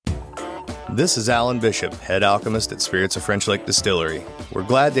This is Alan Bishop, head alchemist at Spirits of French Lake Distillery. We're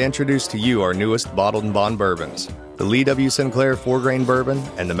glad to introduce to you our newest bottled and bond bourbons, the Lee W. Sinclair 4-grain bourbon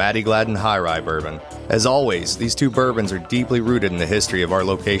and the Matty Gladden High Rye bourbon. As always, these two bourbons are deeply rooted in the history of our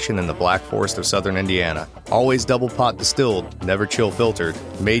location in the Black Forest of southern Indiana. Always double pot distilled, never chill filtered,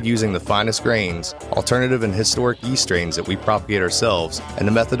 made using the finest grains, alternative and historic yeast strains that we propagate ourselves, and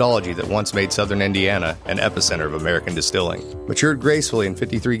the methodology that once made southern Indiana an epicenter of American distilling. Matured gracefully in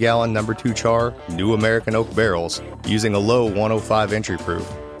 53-gallon No. 2 char, new American oak barrels, using a low 105 entry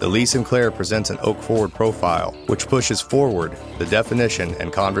proof. The Lee Sinclair presents an oak-forward profile, which pushes forward the definition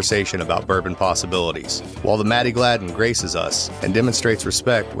and conversation about bourbon possibilities, while the Matty Gladden graces us and demonstrates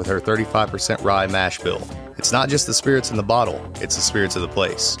respect with her 35% rye mash bill. It's not just the spirits in the bottle, it's the spirits of the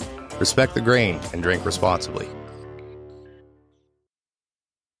place. Respect the grain and drink responsibly.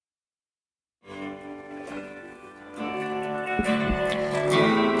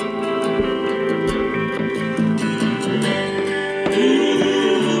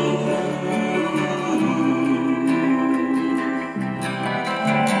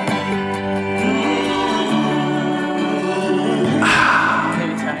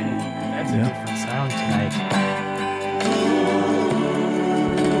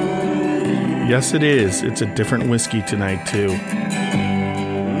 Yes, it is. It's a different whiskey tonight, too.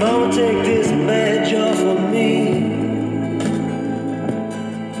 Mama, take this badge off of me.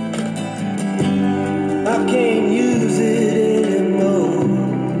 I can't use it anymore.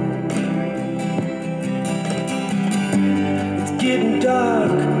 It's getting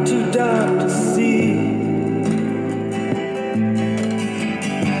dark, too dark to see.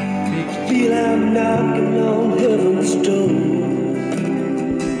 Feel I'm knocking on heaven's door.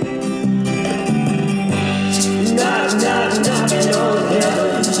 Knocking on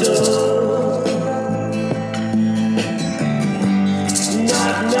heaven's door.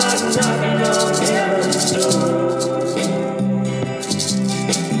 Knocking on heaven's door.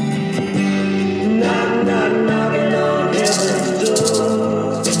 Knocking on heaven's door.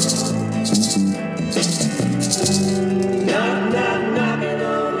 Knocking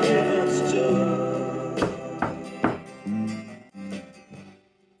on heaven's door.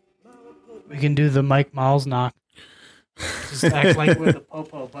 We can do the Mike Miles knock. Just act like we're the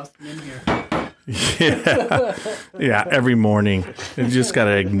popo busting in here. Yeah, every morning. You just got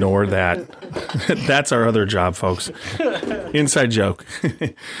to ignore that. That's our other job, folks. Inside joke.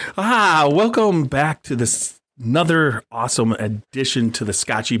 Welcome back to this another awesome addition to the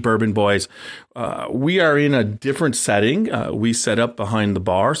Scotchy Bourbon Boys. We are in a different setting. We set up behind the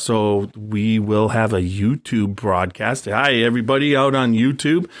bar, so we will have a YouTube broadcast. Hi, everybody out on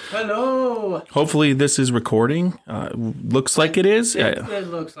YouTube. Hello. Hopefully this is recording. Looks like it is. It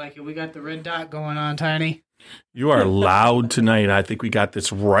looks like it. We got the red dot going on, Tiny. You are loud tonight. I think we got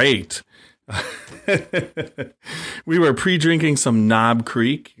this right. We were pre-drinking some Knob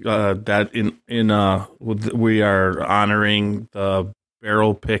Creek. We are honoring the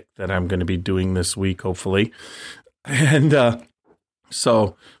barrel pick that I'm going to be doing this week, hopefully. And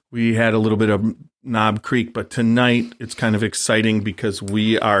so we had a little bit of Knob Creek, but tonight it's kind of exciting because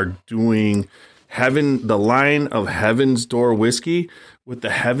we are doing the line of Heaven's Door whiskey with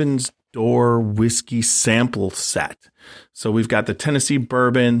the Heaven's Door whiskey sample set. So we've got the Tennessee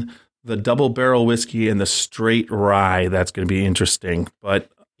bourbon, the double barrel whiskey, and the straight rye. That's going to be interesting. But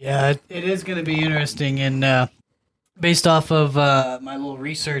yeah, it is going to be interesting. And based off of my little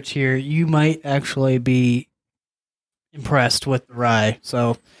research here, you might actually be impressed with the rye.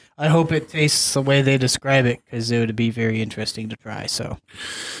 So I hope it tastes the way they describe it, because it would be very interesting to try. So,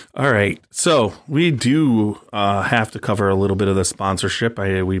 all right. So we do have to cover a little bit of the sponsorship.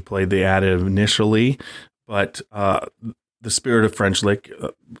 We played the ad initially, but the Spirit of French Lick,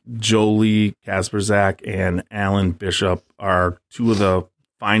 Jolie Kasperzak and Alan Bishop are two of the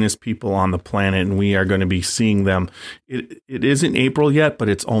finest people on the planet, and we are going to be seeing them. It isn't April yet, but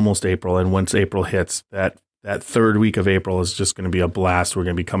it's almost April, and once April hits, that third week of April is just going to be a blast. We're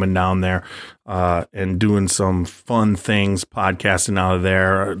going to be coming down there and doing some fun things, podcasting out of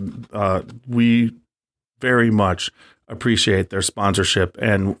there. We very much appreciate their sponsorship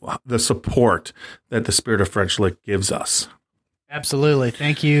and the support that the Spirit of French Lick gives us. Absolutely.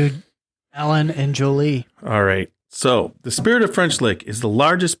 Thank you, Alan and Jolie. All right. So the Spirit of French Lick is the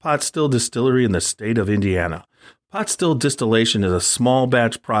largest pot still distillery in the state of Indiana. Pot still distillation is a small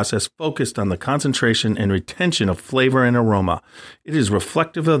batch process focused on the concentration and retention of flavor and aroma. It is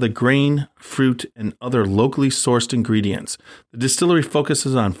reflective of the grain, fruit, and other locally sourced ingredients. The distillery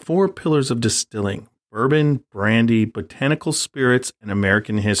focuses on 4 pillars of distilling: bourbon, brandy, botanical spirits, and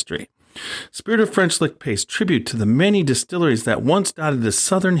American history. Spirit of French Lick pays tribute to the many distilleries that once dotted the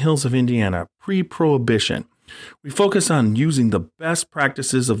southern hills of Indiana, pre-Prohibition. We focus on using the best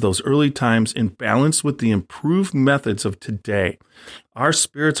practices of those early times in balance with the improved methods of today. Our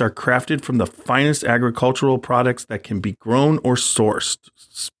spirits are crafted from the finest agricultural products that can be grown or sourced.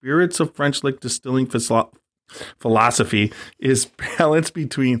 Spirits of French Lick distilling philosophy is balance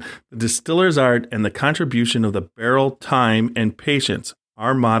between the distiller's art and the contribution of the barrel, time, and patience.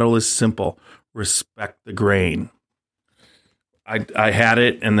 Our motto is simple: respect the grain. I had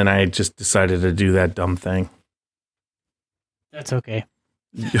it, and then I just decided to do that dumb thing. That's okay.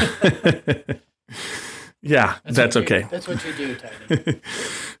 Yeah, that's okay. That's what you do, Tiny.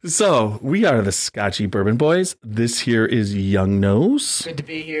 So, we are the Scotchy Bourbon Boys. This here is Young Nose. Good to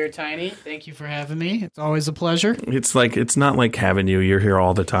be here, Tiny. Thank you for having me. It's always a pleasure. It's not like having you. You're here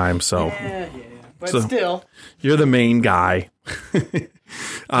all the time, so. Yeah. But still. You're the main guy.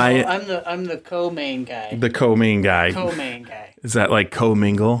 I'm the co-main guy. The co-main guy. Co-main guy. Is that like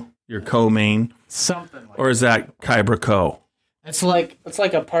co-mingle? Your co-main? Something like or is that Kybra Co? It's like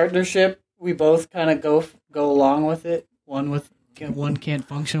a partnership. We both kind of go along with it. One can't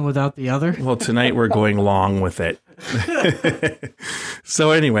function without the other. Well, tonight we're going long with it. So,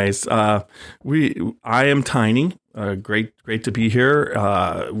 anyways, I am Tiny. Great to be here.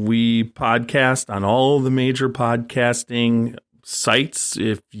 We podcast on all the major podcasting sites.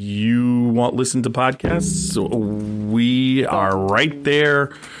 If you want to listen to podcasts, we are right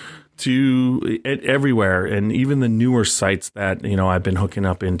there everywhere, and even the newer sites that I've been hooking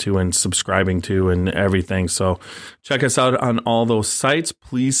up into and subscribing to and everything. So check us out on all those sites.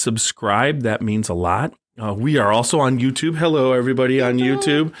 Please subscribe. That means a lot. We are also on YouTube. Hello, everybody on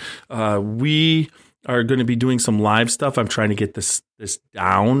YouTube. We are going to be doing some live stuff. I'm trying to get this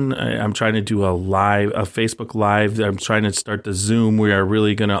down. I'm trying to do a Facebook Live. I'm trying to start the Zoom. We are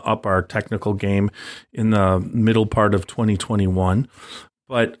really going to up our technical game in the middle part of 2021.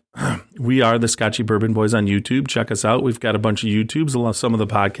 But we are the Scotchy Bourbon Boys on YouTube. Check us out. We've got a bunch of YouTubes. Some of the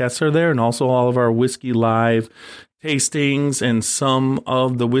podcasts are there, and also all of our Whiskey Live tastings and some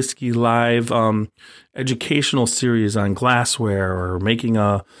of the Whiskey Live educational series on glassware or making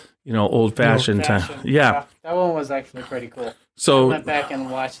a old fashioned. Yeah, that one was actually pretty cool. So I went back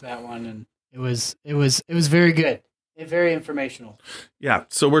and watched that one, and it was very good. Very informational. Yeah,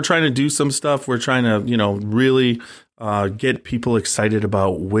 so we're trying to do some stuff. We're trying to really get people excited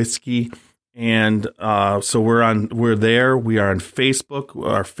about whiskey. And so we're there. We are on Facebook,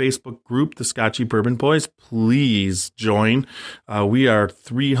 our Facebook group, the Scotchy Bourbon Boys. Please join. We are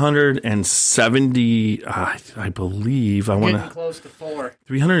 370, I believe. Getting close to 400.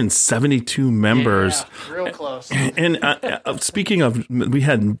 372 members. Yeah, real close. And speaking of, we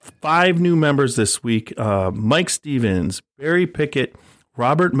had 5 new members this week. Mike Stevens, Barry Pickett,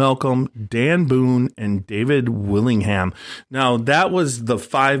 Robert Malcolm, Dan Boone, and David Willingham. Now, that was the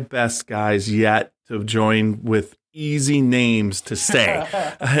 5 best guys yet to join with easy names to say.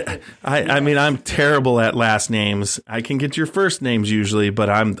 I mean, I'm terrible at last names. I can get your first names usually, but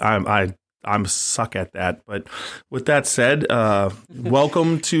I'm suck at that. But with that said,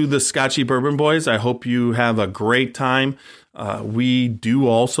 welcome to the Scotchy Bourbon Boys. I hope you have a great time. We do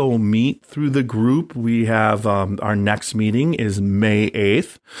also meet through the group. We have our next meeting is May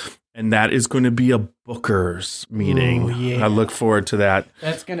 8th, and that is going to be a Booker's meeting. Ooh, yeah. I look forward to that.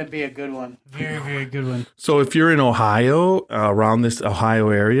 That's going to be a good one. Very, very good one. So if you're in Ohio, around this Ohio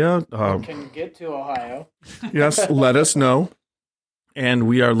area, can get to Ohio. Yes, let us know. And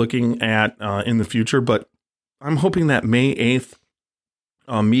we are looking at in the future, but I'm hoping that May 8th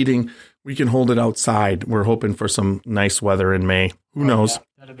meeting, we can hold it outside. We're hoping for some nice weather in May. Who knows? Yeah,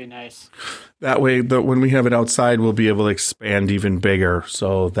 that'd be nice. That way, when we have it outside, we'll be able to expand even bigger.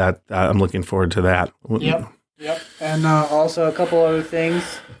 So that I'm looking forward to that. Yep. And also a couple other things.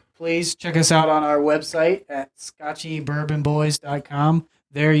 Please check us out on our website at scotchybourbonboys.com.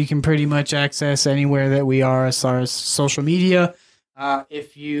 There you can pretty much access anywhere that we are as far as social media.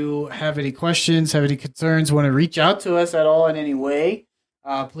 If you have any questions, have any concerns, want to reach out to us at all in any way,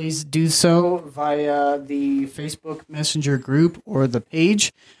 please do so via the Facebook Messenger group or the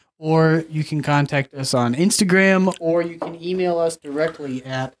page, or you can contact us on Instagram, or you can email us directly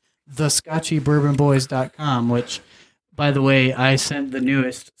at thescotchybourbonboys.com, which, by the way, I sent the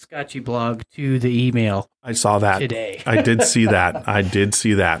newest Scotchy blog to the email. I saw that today. I did see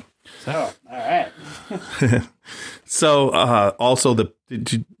that. So, all right. So, also,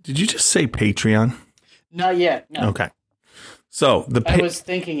 did you just say Patreon? Not yet. No. Okay. So I was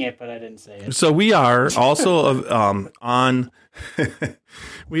thinking it, but I didn't say it. So we are also on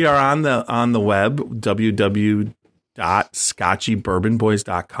we are on the web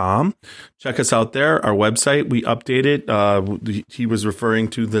www.scotchybourbonboys.com. Check us out there. Our website, we update it. He was referring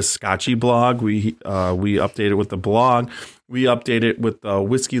to the Scotchy blog. We update it with the blog. We update it with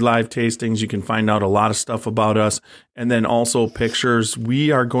whiskey live tastings. You can find out a lot of stuff about us, and then also pictures.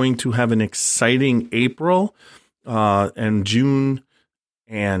 We are going to have an exciting April and June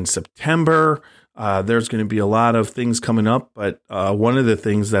and September. There's going to be a lot of things coming up, but one of the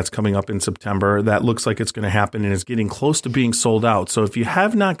things that's coming up in September that looks like it's going to happen and is getting close to being sold out. So if you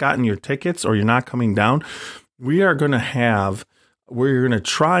have not gotten your tickets or you're not coming down, we're going to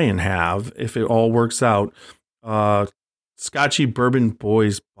try and have, if it all works out, Scotchy Bourbon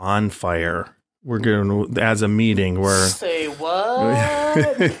Boys Bonfire. We're going to, as a meeting, Say what?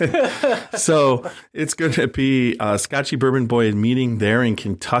 So it's going to be a Scotchy Bourbon Boy meeting there in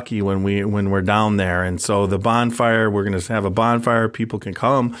Kentucky when we're down there. And so the bonfire, we're going to have a bonfire. People can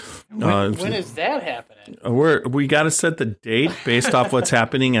come. When is that happening? We got to set the date based off what's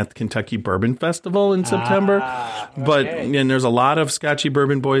happening at the Kentucky Bourbon Festival in September. Okay. But and there's a lot of Scotchy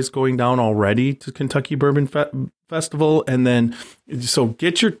Bourbon Boys going down already to Kentucky Bourbon Festival. And then, so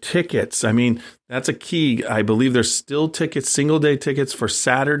get your tickets. I mean, that's a key. I believe there's still tickets, single day tickets for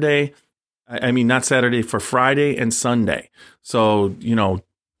Saturday. I mean, not Saturday, for Friday and Sunday. So, you know,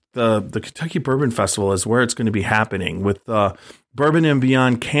 the Kentucky Bourbon Festival is where it's going to be happening. With Bourbon and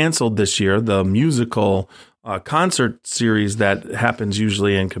Beyond canceled this year, the musical concert series that happens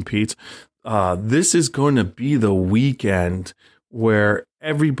usually and competes. This is going to be the weekend where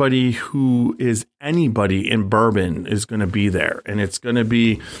everybody who is anybody in bourbon is going to be there. And it's going to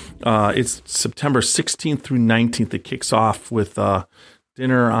be, it's September 16th through 19th. It kicks off with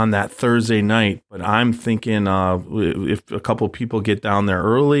dinner on that Thursday night. But I'm thinking if a couple people get down there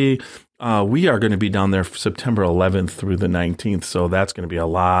early, we are going to be down there September 11th through the 19th. So that's going to be a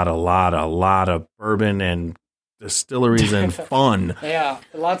lot of bourbon and distilleries and fun. Yeah,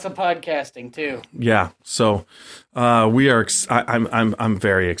 lots of podcasting too. Yeah, so we are. I'm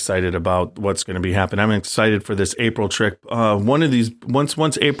very excited about what's going to be happening. I'm excited for this April trip. One of these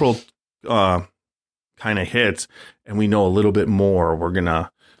once April kind of hits and we know a little bit more, we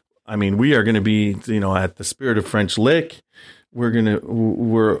are going to be, you know, at the Spirit of French Lick. We're going to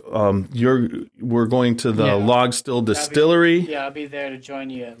the Log Still Distillery. I'll be there to join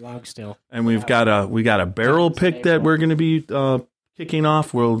you at Log Still. And we got a barrel pick that we're going to be kicking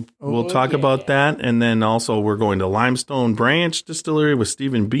off. We'll talk about that, and then also we're going to Limestone Branch Distillery with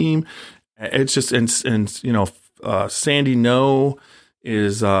Stephen Beam. It's just and you know, Sandy No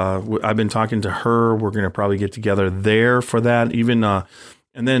is I've been talking to her. We're going to probably get together there for that. Even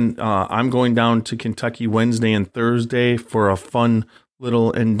and then I'm going down to Kentucky Wednesday and Thursday for a fun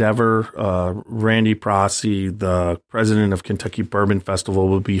little endeavor. Randy Prossi, the president of Kentucky Bourbon Festival,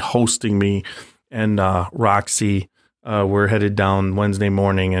 will be hosting me, and Roxy. We're headed down Wednesday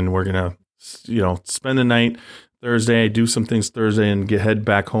morning, and we're gonna, you know, spend the night Thursday, do some things Thursday, and head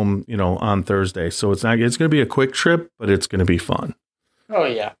back home, you know, on Thursday. So it's gonna be a quick trip, but it's gonna be fun. Oh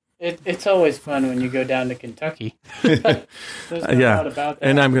yeah. It's always fun when you go down to Kentucky. There's no doubt about that.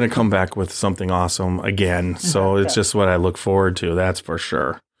 And I'm going to come back with something awesome again. So it's just what I look forward to. That's for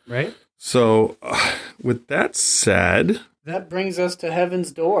sure. Right. So with that said, that brings us to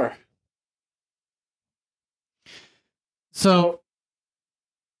Heaven's Door. So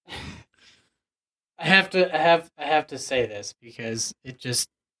I have to say this because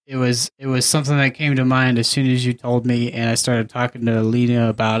it was something that came to mind as soon as you told me, and I started talking to Lena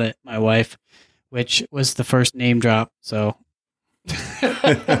about it, my wife, which was the first name drop. So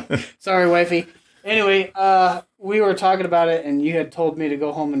sorry, wifey. Anyway, we were talking about it, and you had told me to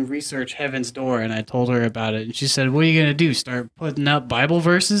go home and research Heaven's Door, and I told her about it, and she said, "What are you going to do? Start putting up Bible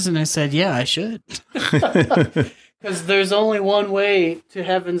verses?" And I said, "Yeah, I should." Because there's only one way to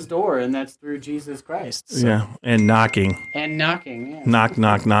Heaven's Door, and that's through Jesus Christ. So. Yeah, and knocking. And knocking, yeah. Knock,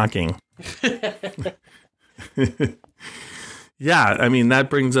 knock, knocking. Yeah, I mean,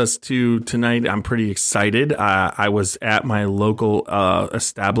 that brings us to tonight. I'm pretty excited. I was at my local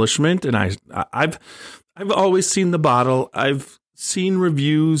establishment, and I've always seen the bottle. I've seen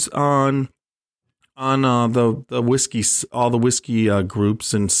reviews on the whiskey, all the whiskey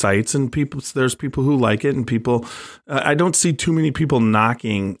groups and sites, and there's people who like it, and people. I don't see too many people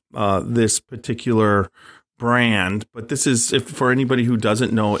knocking this particular brand, but this is, if for anybody who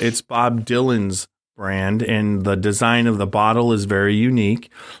doesn't know, it's Bob Dylan's brand, and the design of the bottle is very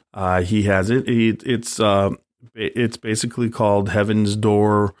unique. He has it. It's basically called Heaven's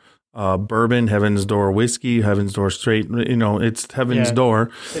Door bourbon, Heaven's Door whiskey, Heaven's Door straight. You know, it's Heaven's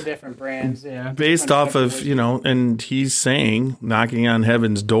Door. The different brands, yeah. Based off of whiskey. You know, and he's saying knocking on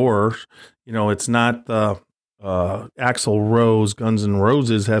Heaven's door. You know, it's not the Axl Rose, Guns N'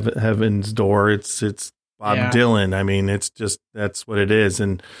 Roses, Heaven's Door. It's Bob Dylan. I mean, it's just, that's what it is.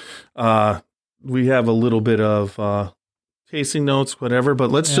 And we have a little bit of tasting notes, whatever,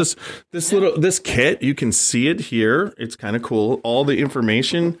 but let's just, this kit, you can see it here. It's kind of cool. All the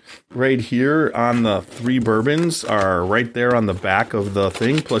information right here on the 3 bourbons are right there on the back of the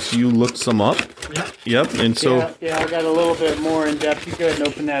thing. Plus you looked some up. Yep. And so, I got a little bit more in depth. You go ahead and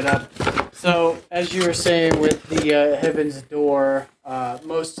open that up. So as you were saying with the Heaven's Door,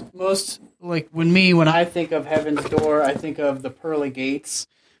 most like when I think of Heaven's Door, I think of the pearly gates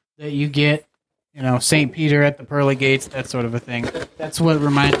that you get. You know, St. Peter at the pearly gates, that sort of a thing. That's what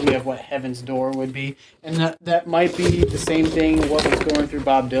reminds me of what Heaven's Door would be. And that might be the same thing, what was going through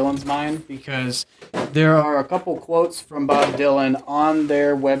Bob Dylan's mind, because there are a couple quotes from Bob Dylan on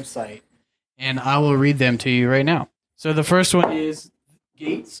their website, and I will read them to you right now. So the first one is,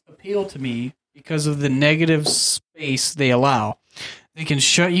 gates appeal to me because of the negative space they allow. They can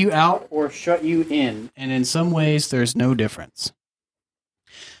shut you out or shut you in, and in some ways there's no difference.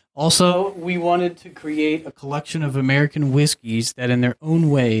 Also, we wanted to create a collection of American whiskeys that in their own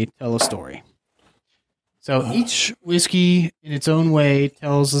way tell a story. So each whiskey in its own way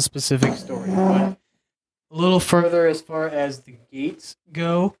tells a specific story. But a little further as far as the gates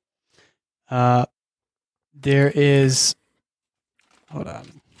go, there is... Hold on.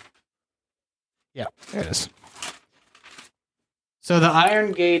 Yeah, there it is. So the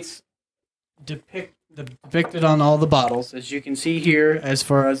iron gates depicted on all the bottles. As you can see here, as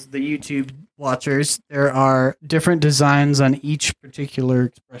far as the YouTube watchers, there are different designs on each particular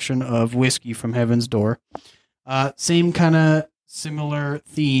expression of whiskey from Heaven's Door. Same kind of similar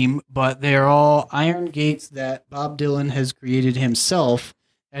theme, but they are all iron gates that Bob Dylan has created himself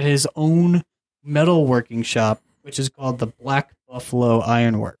at his own metalworking shop, which is called the Black Buffalo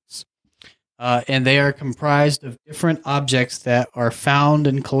Ironworks. And they are comprised of different objects that are found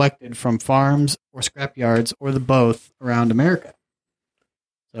and collected from farms or scrapyards or the both around America.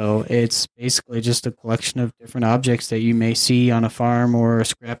 So it's basically just a collection of different objects that you may see on a farm or a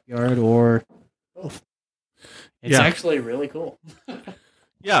scrapyard or both. It's actually really cool.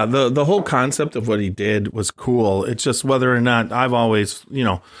 Yeah, the whole concept of what he did was cool. It's just whether or not I've always,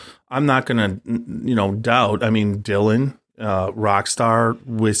 I'm not going to, doubt. I mean, Dylan, rock star,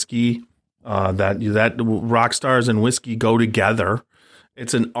 whiskey. That rock stars and whiskey go together.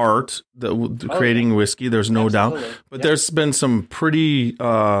 It's an art creating whiskey. There's no doubt, but there's been some pretty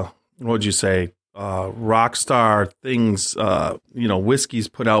what'd you say rock star things. Whiskeys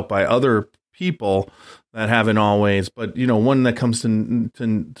put out by other people that haven't always. But one that comes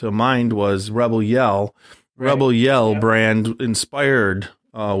to mind was Rebel Yell. Right. Rebel Yell brand inspired.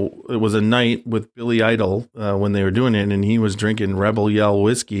 It was a night with Billy Idol when they were doing it, and he was drinking Rebel Yell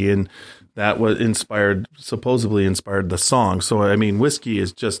whiskey, and that was supposedly inspired the song. So, I mean, whiskey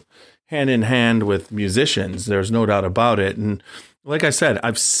is just hand in hand with musicians. There's no doubt about it. And like I said,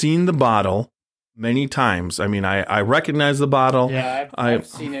 I've seen the bottle many times. I mean, I recognize the bottle. Yeah, I've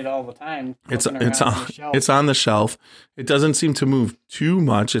seen it all the time. It's on the shelf. It doesn't seem to move too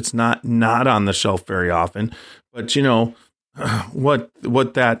much. It's not on the shelf very often. But what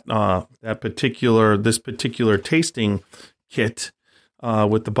this particular tasting kit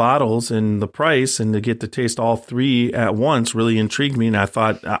with the bottles and the price, and to get to taste all 3 at once really intrigued me. And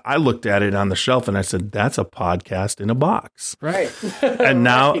I looked at it on the shelf and I said, that's a podcast in a box. Right. And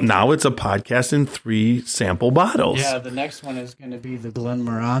now it's a podcast in 3 sample bottles. Yeah. The next one is going to be the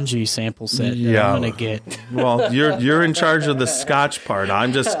Glenmorangie sample set that I'm going to get. Well, you're in charge of the Scotch part.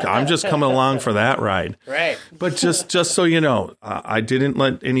 I'm just coming along for that ride. Right. But just so you know, I didn't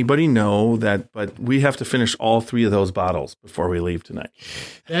let anybody know that, but we have to finish all 3 of those bottles before we leave tonight.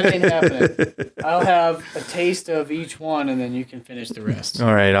 That ain't happening. I'll have a taste of each one, and then you can finish the rest.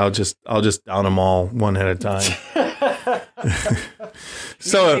 All right, I'll just down them all one at a time.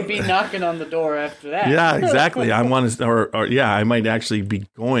 So you'd be knocking on the door after that. Yeah, exactly. I want to, or I might actually be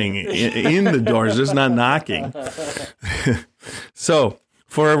going in the doors, just not knocking. So,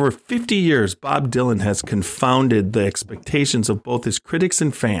 for over 50 years, Bob Dylan has confounded the expectations of both his critics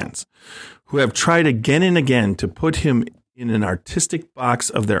and fans, who have tried again and again to put him in an artistic box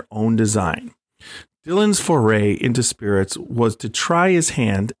of their own design. Dylan's foray into spirits was to try his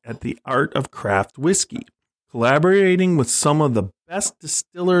hand at the art of craft whiskey. Collaborating with some of the best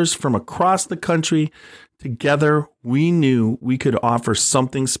distillers from across the country, together we knew we could offer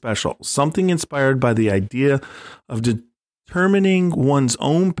something special, something inspired by the idea of determining one's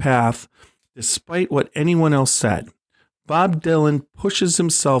own path despite what anyone else said. Bob Dylan pushes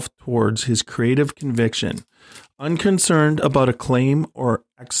himself towards his creative conviction, unconcerned about acclaim or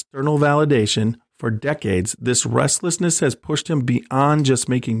external validation For decades, this restlessness has pushed him beyond just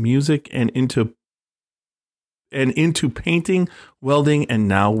making music and into painting, welding, and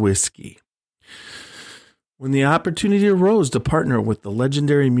now whiskey. When the opportunity arose to partner with the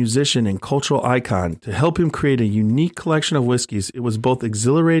legendary musician and cultural icon to help him create a unique collection of whiskeys, it was both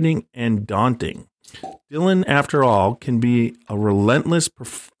exhilarating and daunting. Dylan, after all, can be a relentless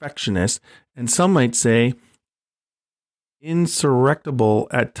perfectionist, and some might say insurrectable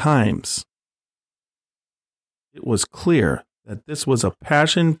at times. It was clear that this was a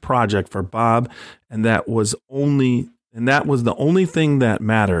passion project for Bob, and that was the only thing that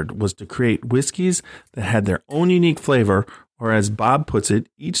mattered, was to create whiskeys that had their own unique flavor, or as Bob puts it,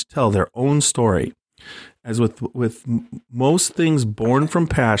 each tell their own story. As with most things born from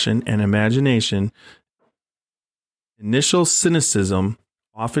passion and imagination, initial cynicism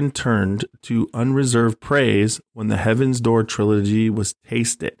often turned to unreserved praise when the Heaven's Door trilogy was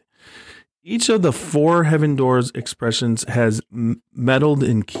tasted. Each of the 4 Heaven Doors expressions has medaled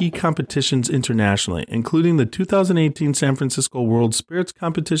in key competitions internationally, including the 2018 San Francisco World Spirits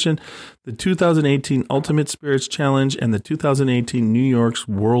Competition, the 2018 Ultimate Spirits Challenge, and the 2018 New York's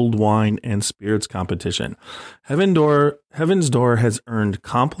World Wine and Spirits Competition. Heaven's Door has earned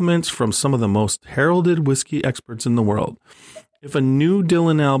compliments from some of the most heralded whiskey experts in the world. If a new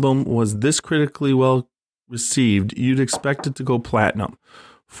Dylan album was this critically well received, you'd expect it to go platinum.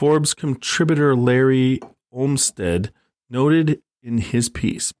 Forbes contributor Larry Olmsted noted in his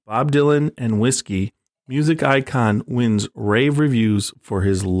piece, Bob Dylan and whiskey, music icon wins rave reviews for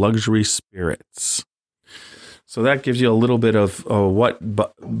his luxury spirits. So that gives you a little bit of what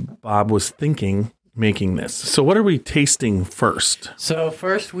Bob was thinking making this. So what are we tasting first? So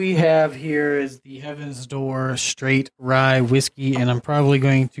first we have here is the Heaven's Door straight rye whiskey, and I'm probably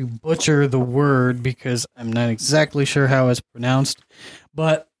going to butcher the word because I'm not exactly sure how it's pronounced.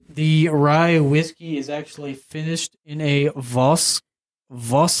 But the rye whiskey is actually finished in a Vosges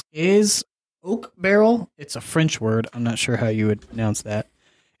oak barrel. It's a French word. I'm not sure how you would pronounce that.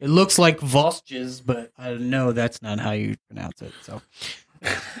 It looks like Vosges, but I know that's not how you pronounce it. So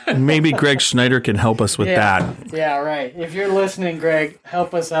maybe Greg Schneider can help us with that. Yeah, right. If you're listening, Greg,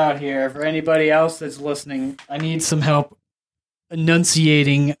 help us out here. For anybody else that's listening, I need some help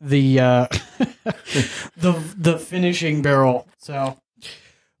enunciating the the finishing barrel. So,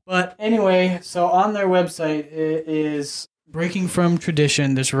 but anyway, so on their website it is breaking from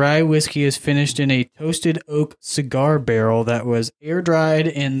tradition. This rye whiskey is finished in a toasted oak cigar barrel that was air dried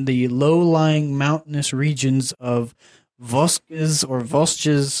in the low-lying mountainous regions of Vosges,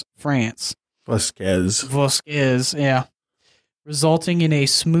 France. Vosges, yeah. Resulting in a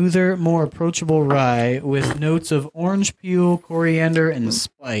smoother, more approachable rye with notes of orange peel, coriander, and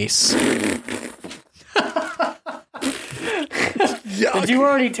spice. Did you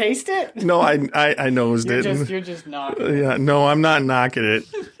already taste it? No, I nosed it. You're just knocking it. Yeah, no, I'm not knocking it.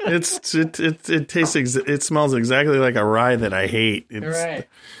 It tastes it smells exactly like a rye that I hate. Right.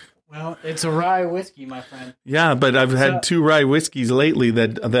 Well, it's a rye whiskey, my friend. Yeah, but I've had 2 rye whiskeys lately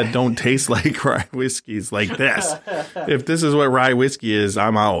that don't taste like rye whiskeys like this. If this is what rye whiskey is,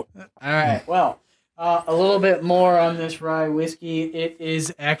 I'm out. All right. Well, a little bit more on this rye whiskey. It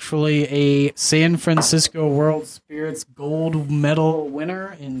is actually a San Francisco World Spirits Gold Medal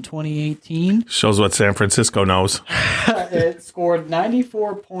winner in 2018. Shows what San Francisco knows. It scored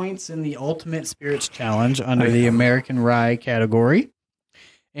 94 points in the Ultimate Spirits Challenge under the American Rye category.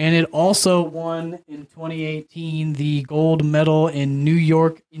 And it also won in 2018 the gold medal in New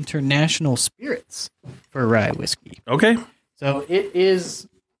York International Spirits for rye whiskey. Okay. So it is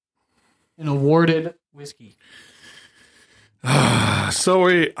an awarded whiskey. So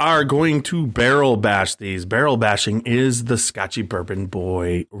we are going to barrel bash these. Barrel bashing is the Scotchy Bourbon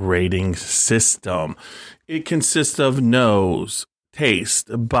Boy rating system. It consists of nose, taste,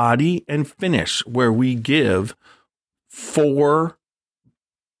 body, and finish, where we give 4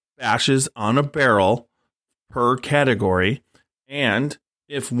 bashes on a barrel per category. And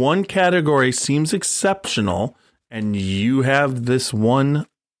if one category seems exceptional and you have this one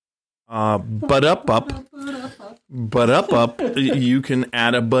but up, you can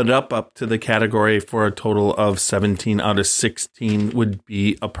add a but up to the category for a total of 17 out of 16 would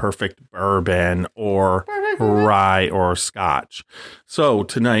be a perfect bourbon or rye or scotch. So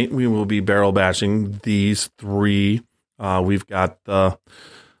tonight we will be barrel bashing these 3. We've got the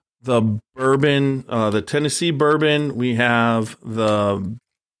bourbon, the Tennessee bourbon, we have the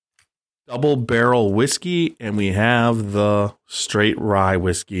double barrel whiskey, and we have the straight rye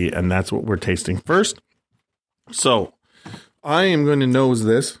whiskey, and that's what we're tasting first. So I am going to nose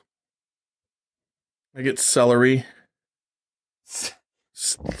this. I get celery,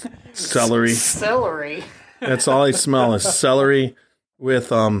 Celery. Celery. That's all I smell is celery with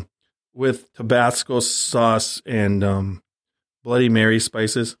Tabasco sauce and Bloody Mary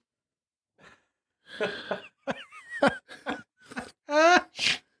spices.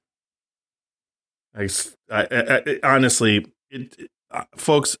 I honestly,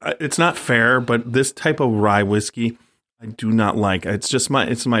 folks, it's not fair, but this type of rye whiskey, I do not like. It's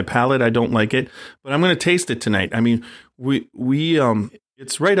my palate. I don't like it, but I'm going to taste it tonight. I mean,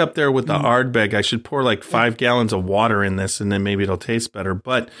 it's right up there with the Ardbeg. I should pour like 5 gallons of water in this, and then maybe it'll taste better.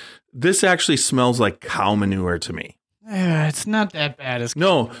 But this actually smells like cow manure to me. It's not that bad as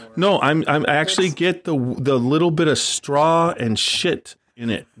no. I actually get the little bit of straw and shit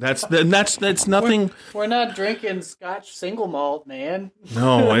in it. That's nothing. We're not drinking Scotch single malt, man.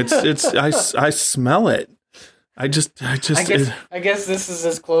 No, I smell it. I guess this is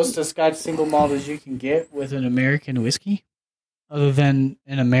as close to Scotch single malt as you can get with an American whiskey, other than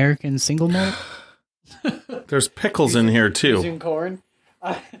an American single malt. There's pickles in here too. Using corn.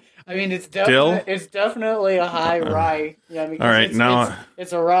 I mean, it's definitely a high rye. Yeah, because all right,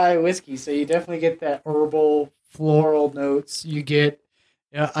 it's a rye whiskey, so you definitely get that herbal, floral notes. You get,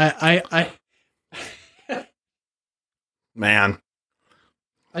 man.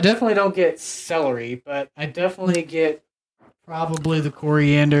 I definitely don't get celery, but I definitely get probably the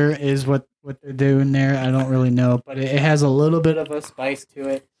coriander is what they're doing there. I don't really know, but it has a little bit of a spice to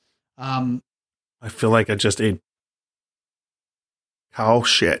it. I feel like I just ate cow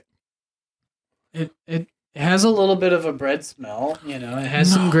shit. It has a little bit of a bread smell, It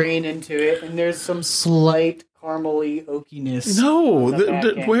has some grain into it, and there's some slight caramely oakiness. No,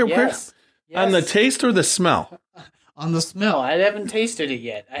 where yes. On the taste or the smell? On the smell. I haven't tasted it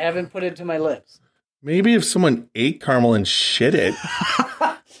yet. I haven't put it to my lips. Maybe if someone ate caramel and shit it.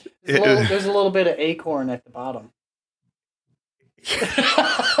 There's a little bit of acorn at the bottom.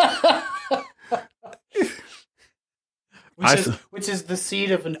 Which is the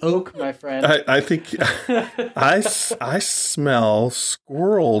seed of an oak, my friend. I think I smell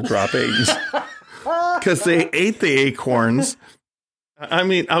squirrel droppings because they ate the acorns. I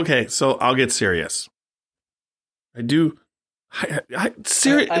mean, okay, so I'll get serious. I do.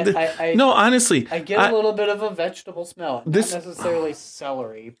 No, honestly, I get a little bit of a vegetable smell. Not necessarily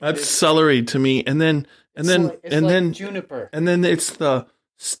celery. That's celery to me, and then juniper, and then it's the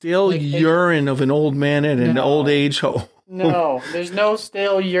stale urine of an old man at an old age home. No, there's no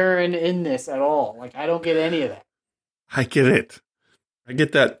stale urine in this at all. Like, I don't get any of that. I get it. I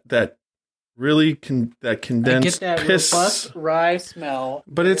get that really that condensed I get that piss, robust rye smell.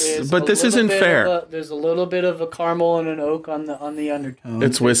 But this isn't fair. There's a little bit of a caramel and an oak on the undertone.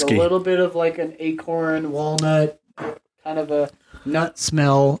 It's whiskey. There's a little bit of like an acorn, walnut, kind of a nut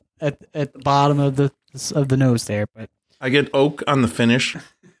smell at the bottom of the nose there. But I get oak on the finish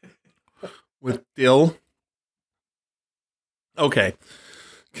with dill. Okay,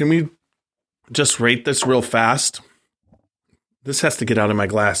 can we just rate this real fast? This has to get out of my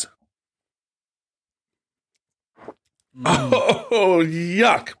glass. Oh,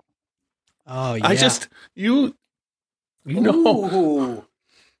 yuck. Oh, yeah. I just, you know.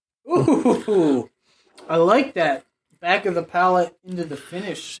 Ooh. I like that back of the palate into the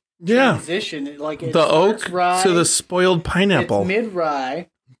finish transition. It the oak rye, to the spoiled pineapple. It's mid-rye.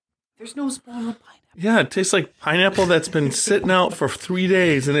 There's no spoiled pineapple. Yeah, it tastes like pineapple that's been sitting out for 3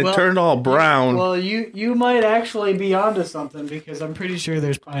 days and it turned all brown. Well, you might actually be onto something because I'm pretty sure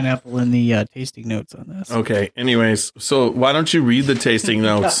there's pineapple in the tasting notes on this. Okay, anyways, so why don't you read the tasting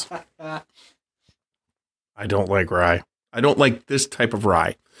notes? I don't like rye. I don't like this type of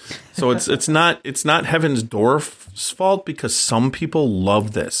rye. So it's not Heaven's Door's fault because some people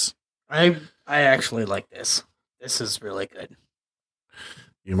love this. I actually like this. This is really good.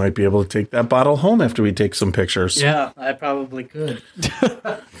 You might be able to take that bottle home after we take some pictures. Yeah, I probably could.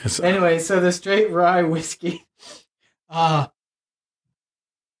 Anyway, so the straight rye whiskey. Let's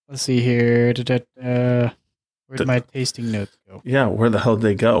see here. Where'd my tasting notes go? Yeah, where the hell did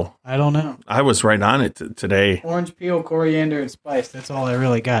they go? I don't know. I was right on it today. Orange peel, coriander, and spice. That's all I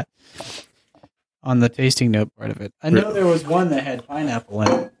really got on the tasting note part of it. I know there was one that had pineapple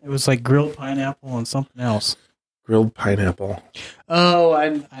in it. It was like grilled pineapple and something else. Grilled pineapple. Oh, I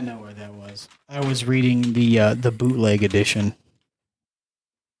know where that was. I was reading the bootleg edition.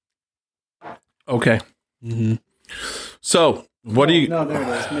 Okay. Mm-hmm. So, what do you... No, there it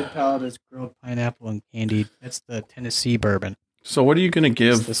is. Mid-palate is grilled pineapple and candied. That's the Tennessee bourbon. So, what are you going to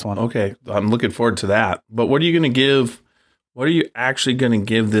give... This one. Okay, I'm looking forward to that. But what are you going to give... What are you actually going to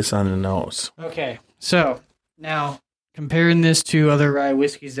give this on the nose? Okay, so, now, comparing this to other rye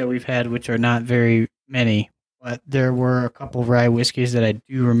whiskeys that we've had, which are not very many... but there were a couple of rye whiskeys that I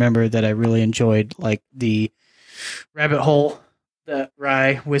do remember that I really enjoyed, like the Rabbit Hole, the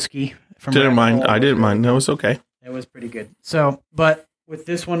rye whiskey from Didn't Rabbit mind. Hole I was didn't really mind. good. That was okay. It was pretty good. So, but with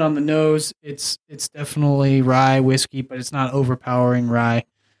this one on the nose, it's definitely rye whiskey, but it's not overpowering rye.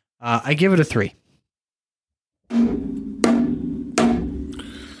 I give it a 3.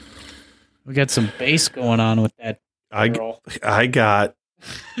 We got some bass going on with that. Girl. I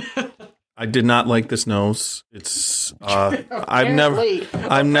did not like this nose. It's I've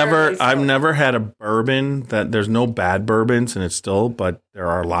never had a bourbon that there's no bad bourbons and it's still, but there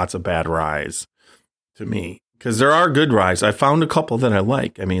are lots of bad ryes to me. Because there are good ryes. I found a couple that I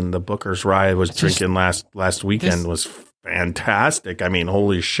like. I mean, the Booker's rye I was drinking last weekend was fantastic. I mean,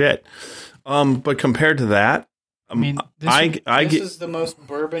 holy shit. But compared to that, this is the most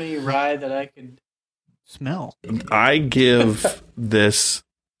bourbony rye that I could smell. I give this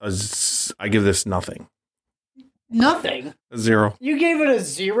nothing. Nothing. A 0. You gave it a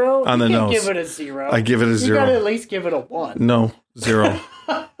 0 on the nose. Give it a 0. I give it a 0. You gotta at least give it a 1. No, 0.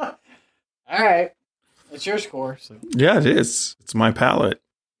 All right. It's your score. So. Yeah, it is. It's my palate.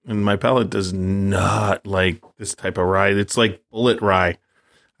 And my palate does not like this type of rye. It's like Bullet Rye.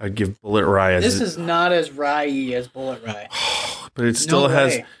 I'd give Bullet Rye as... This is not as rye-y as Bullet Rye. But it still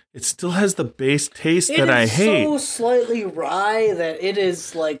has the base taste that I hate. It is so slightly rye that it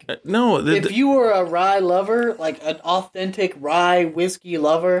is like... if you were a rye lover, like an authentic rye whiskey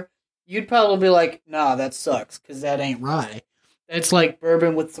lover, you'd probably be like, nah, that sucks, because that ain't rye. It's like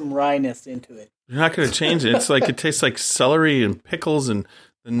bourbon with some rye-ness into it. You're not going to change it. It's like it tastes like celery and pickles and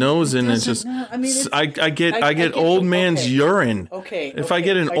the nose, and it's just. I get old man's urine. Okay. If I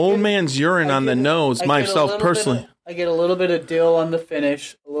get an old man's urine on the nose, myself personally, I get a little bit of dill on the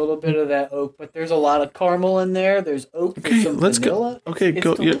finish, a little bit of that oak, but there's a lot of caramel in there. There's oak. Okay, some let's vanilla. go. Okay, it's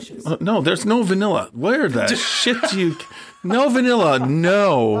go. Delicious. No, there's no vanilla. Where the shit do you? No vanilla.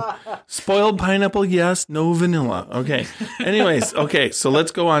 No. Spoiled pineapple. Yes. No vanilla. Okay. Anyways. Okay. So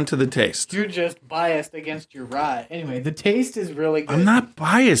let's go on to the taste. You're just biased against your rye. Anyway, the taste is really good. I'm not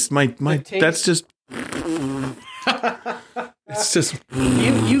biased. My. That's just. It's just.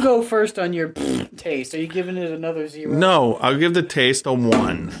 You go first on your taste. Are you giving it another 0? No, I'll give the taste a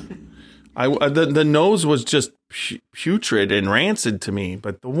 1. The nose was just putrid and rancid to me,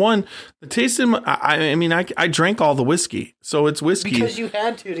 but the taste in I drank all the whiskey, so it's whiskey because you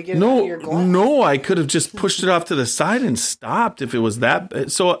had to get it out of your glass. No, I could have just pushed it off to the side and stopped if it was that.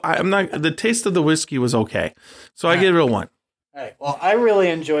 So I'm not. The taste of the whiskey was okay, so I give it a 1. All right. Well, I really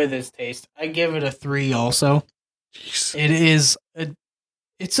enjoy this taste. I give it a 3 also. Jeez.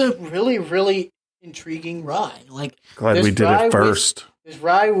 It's a really, really intriguing rye. Like, glad we did it first. This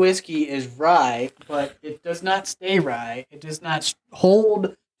rye whiskey is rye, but it does not stay rye. It does not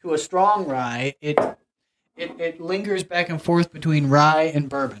hold to a strong rye. It lingers back and forth between rye and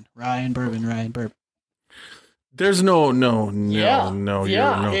bourbon. There's no.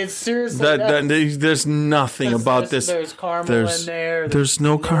 Yeah, it's seriously there's nothing about this. There's caramel in there. There's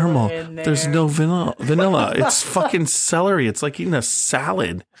no caramel. There's no vanilla. It's fucking celery. It's like eating a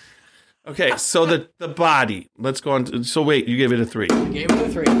salad. Okay, so the body. Let's go on. So wait, you gave it a 3. I gave it a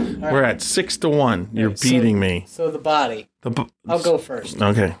 3. We're at 6-1. You're beating me. So the body. I'll go first.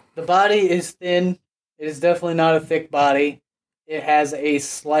 Okay. The body is thin. It is definitely not a thick body. It has a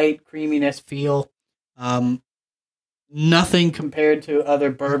slight creaminess feel. Nothing compared to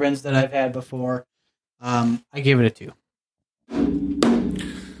other bourbons that I've had before. I gave it a 2.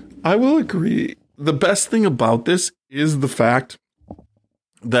 I will agree. The best thing about this is the fact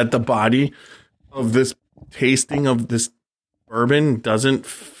that the body of this tasting of this bourbon doesn't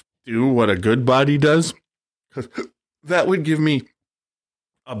do what a good body does. Because that would give me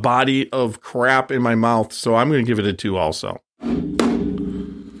a body of crap in my mouth. So I'm going to give it a 2 also.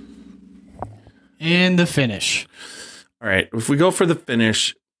 And the finish. All right. If we go for the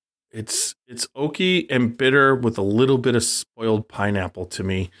finish, it's oaky and bitter with a little bit of spoiled pineapple to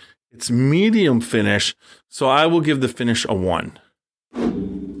me. It's medium finish. So I will give the finish a 1.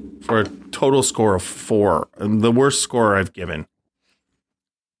 For a total score of 4. The worst score I've given.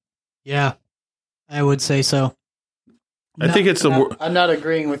 Yeah, I would say so. I think it's I'm not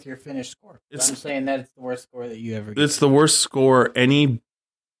agreeing with your finish score. I'm saying that it's the worst score that you ever. It's the worst score any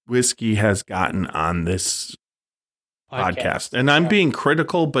whiskey has gotten on this podcast. And I'm being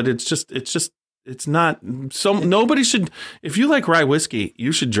critical, but it's not. So nobody should. If you like rye whiskey,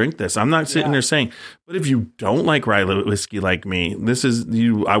 you should drink this. I'm not sitting there saying, but if you don't like rye whiskey like me, this is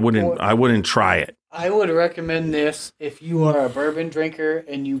you. I wouldn't try it. I would recommend this if you are a bourbon drinker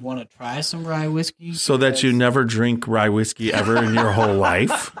and you want to try some rye whiskey. So that you never drink rye whiskey ever in your whole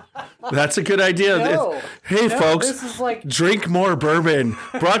life. That's a good idea. No. Hey, No, folks, this is like drink more bourbon.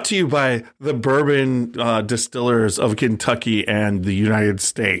 Brought to you by the Bourbon Distillers of Kentucky and the United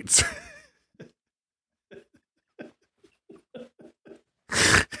States.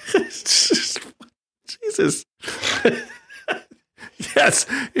 Jesus. Yes,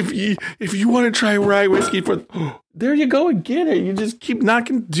 if you want to try rye whiskey there you go again. You just keep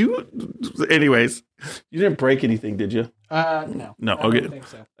knocking. Anyways, you didn't break anything, did you? no. No. I Okay. don't think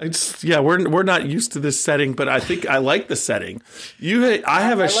so. We're not used to this setting, but I think I like the setting. I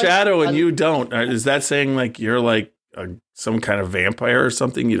have a shadow and you don't. Is that saying like you're like some kind of vampire or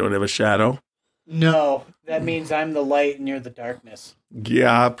something? You don't have a shadow? No, that means I'm the light and you're the darkness.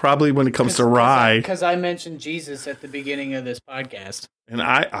 Yeah, probably when it comes to rye. Because I mentioned Jesus at the beginning of this podcast. And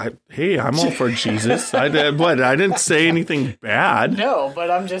I'm all for Jesus. I didn't say anything bad. No,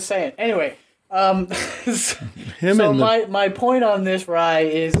 but I'm just saying. Anyway, my point on this rye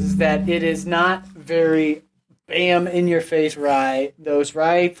is that it is not very bam in your face rye. Those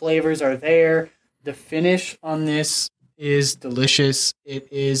rye flavors are there. The finish on this is delicious. It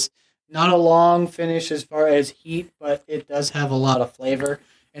is not a long finish as far as heat, but it does have a lot of flavor.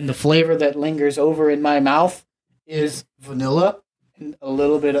 And the flavor that lingers over in my mouth is vanilla and a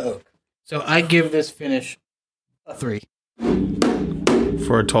little bit of oak. So I give this finish a 3.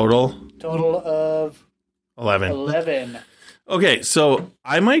 For a total of 11. Okay, so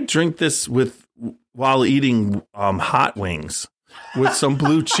I might drink this while eating hot wings with some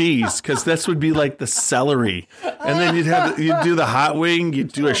blue cheese, because this would be like the celery, and then you'd do the hot wing,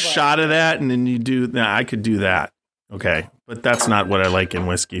 you'd do a shot of that, and then I could do that. Okay, but that's not what I like in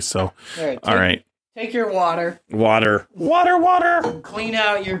whiskey. So all right. Take your water. Water. Clean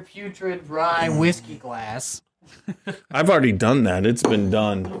out your putrid rye whiskey glass. I've already done that. It's been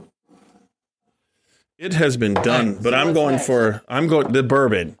done. It has been done, but I'm going the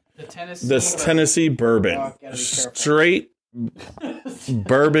bourbon. The Tennessee bourbon. Oh, gotta be careful. Straight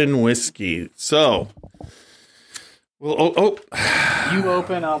bourbon whiskey. So, well, you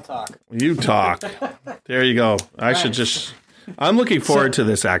open, I'll talk. You talk. There you go. I'm looking forward to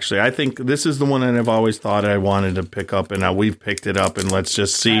this, actually. I think this is the one that I've always thought I wanted to pick up, and now we've picked it up, and let's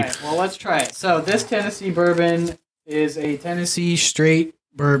just see. All right, well, let's try it. So this Tennessee bourbon is a Tennessee straight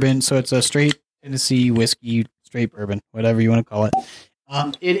bourbon, so it's a straight Tennessee whiskey, straight bourbon, whatever you want to call it.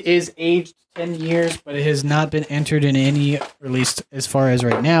 It is aged 10 years, but it has not been entered in any, or at least as far as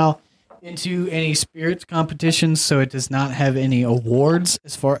right now, into any spirits competitions, so it does not have any awards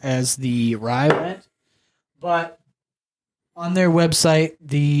as far as the rye went. But on their website,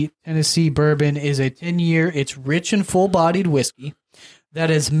 the Tennessee bourbon is a 10-year, it's rich and full-bodied whiskey that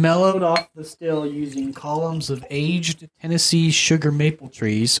is mellowed off the still using columns of aged Tennessee sugar maple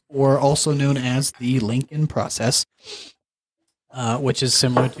trees, or also known as the Lincoln process, which is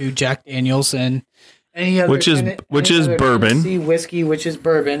similar to Jack Daniels and any other which is bourbon. Tennessee whiskey, which is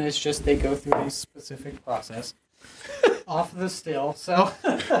bourbon. It's just they go through a specific process off the still. So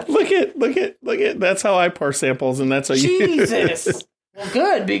look at that's how I pour samples, and that's how Jesus. Well,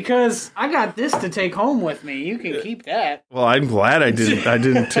 good, because I got this to take home with me. You can keep that. Well, I'm glad I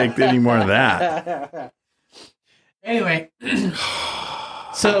didn't take any more of that. Anyway,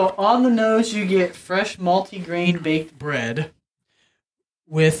 so on the nose you get fresh multi-grain baked bread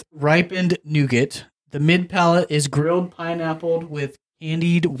with ripened nougat. The mid palate is grilled pineapple with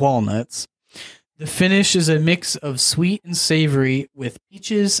candied walnuts. The finish is a mix of sweet and savory with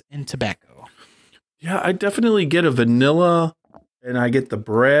peaches and tobacco. Yeah, I definitely get a vanilla, and I get the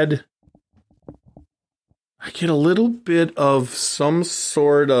bread. I get a little bit of some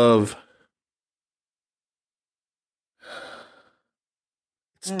sort of...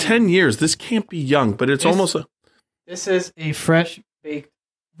 It's 10 years. This can't be young, but it's almost... This is a fresh baked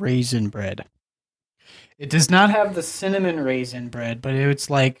raisin bread. It does not have the cinnamon raisin bread, but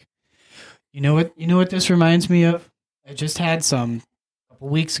it's like, you know what this reminds me of? I just had some a couple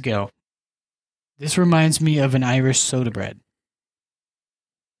weeks ago. This reminds me of an Irish soda bread.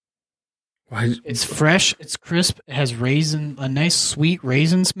 Why? It's fresh, it's crisp, it has a nice sweet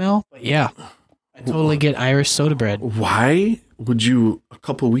raisin smell. But yeah, I totally get Irish soda bread. Why would you a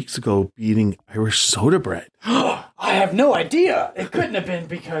couple of weeks ago be eating Irish soda bread? I have no idea. It couldn't have been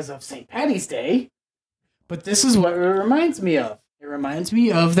because of St. Patty's Day. But this is what it reminds me of. It reminds me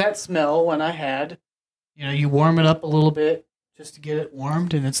of that smell when I had, you warm it up a little bit just to get it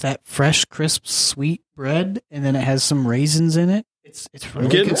warmed, and it's that fresh, crisp, sweet bread, and then it has some raisins in it. It's really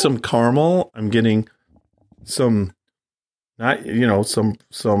I'm getting good. some caramel. I'm getting some,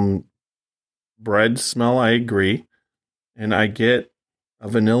 some bread smell. I agree, and I get a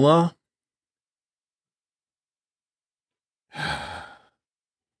vanilla.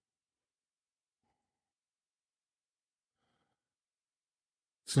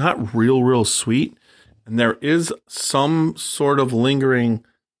 It's not real sweet. And there is some sort of lingering.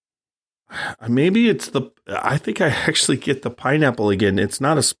 Maybe it's I think I actually get the pineapple again. It's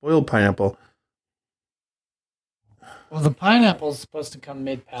not a spoiled pineapple. Well, the pineapple is supposed to come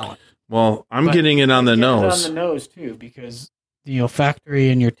mid-palate. Well, I'm getting it on the nose. It on the nose, too, because the olfactory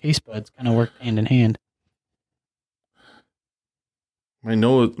and your taste buds kind of work hand in hand.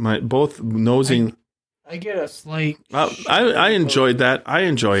 Both nosing. I get a slight. I enjoyed that. I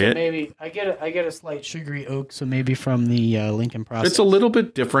enjoy it. Maybe I get a slight sugary oak. So maybe from the Lincoln process. It's a little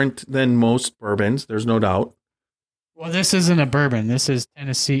bit different than most bourbons. There's no doubt. Well, this isn't a bourbon. This is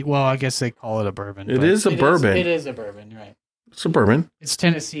Tennessee. Well, I guess they call it a bourbon. It is a bourbon. It is a bourbon, right? It's a bourbon. It's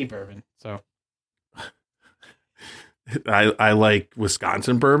Tennessee bourbon. So I like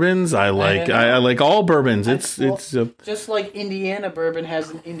Wisconsin bourbons. I like all bourbons. It's just like Indiana bourbon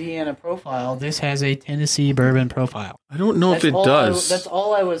has an Indiana profile. This has a Tennessee bourbon profile. I don't know if it does. That's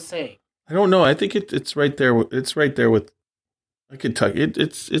all I was saying. I don't know. I think it's right there. It's right there with. I could tell you.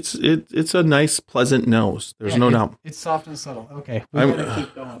 It's a nice, pleasant nose. There's no doubt. It's soft and subtle. Okay, we gotta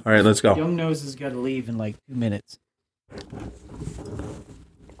keep going. All right, let's go. Young Nose has got to leave in like 2 minutes.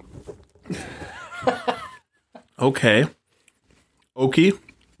 Okay. Okie.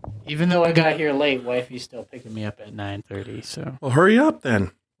 Even though I got here late, wifey's still picking me up at 9:30. So. Well, hurry up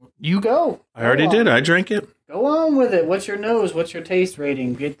then. You go. I already did. I drank it. Go on with it. What's your nose? What's your taste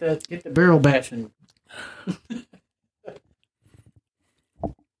rating? Get the barrel batching.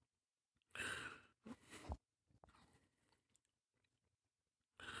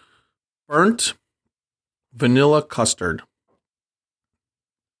 Burnt vanilla custard.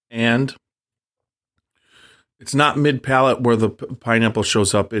 And it's not mid-palate where the pineapple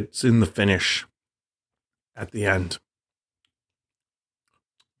shows up. It's in the finish at the end.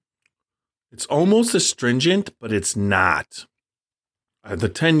 It's almost astringent, but it's not. The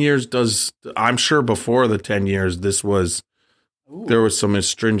 10 years does, I'm sure before the 10 years, there was some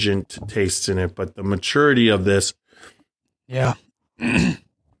astringent tastes in it, but the maturity of this. Yeah.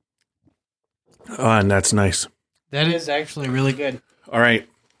 And that's nice. That is actually really good. All right.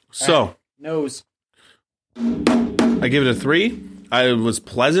 So. Nose. I give it a 3. It was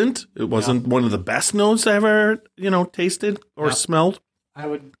pleasant. It wasn't one of the best noses I ever, tasted or smelled. I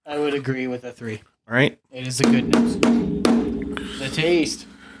would agree with a 3. All right. It is a good nose. The taste.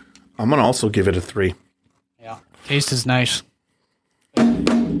 I'm going to also give it a 3. Yeah. Taste is nice.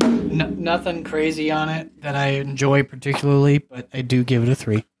 Nothing crazy on it that I enjoy particularly, but I do give it a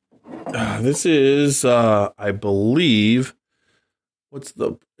 3. This is, I believe,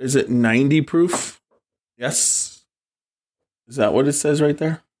 is it 90 proof? Yes. Is that what it says right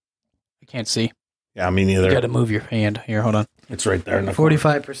there? I can't see. Yeah, me neither. You got to move your hand. Here, hold on. It's right there.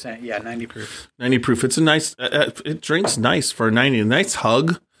 45%. Yeah, 90 proof. 90 proof. It's a nice, it drinks nice for 90. A nice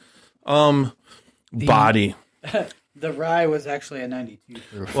hug. Body. The rye was actually a 92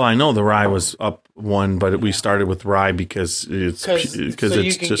 proof. Well, I know the rye was up 1, but we started with rye because it's so you can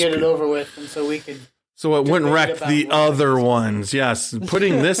get it over with, and so we could. So it wouldn't wreck the other ones. Yes,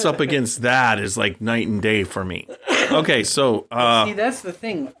 putting this up against that is like night and day for me. Okay, so see, that's the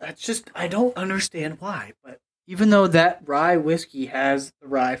thing. It's just I don't understand why, but even though that rye whiskey has the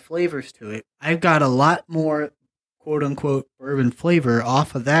rye flavors to it, I've got a lot more quote unquote bourbon flavor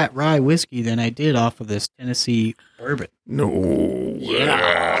off of that rye whiskey than I did off of this Tennessee bourbon. No,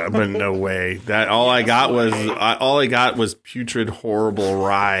 but no way. That all I got was putrid, horrible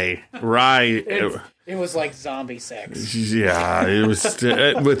rye. It was like zombie sex. Yeah, it was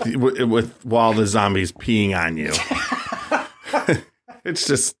with while the zombies peeing on you. It's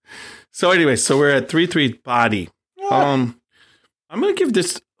just so. Anyway, so we're at 3.3 body. I'm gonna give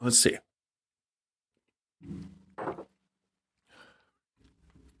this. Let's see.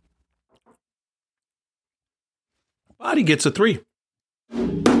 Body gets a 3.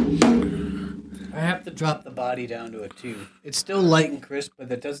 I have to drop the body down to a 2. It's still light and crisp,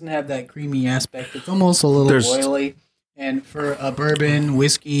 but it doesn't have that creamy aspect. It's almost a little oily. And for a bourbon,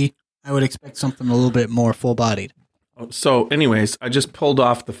 whiskey, I would expect something a little bit more full-bodied. So, anyways, I just pulled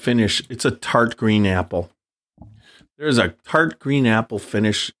off the finish. It's a tart green apple. There's a tart green apple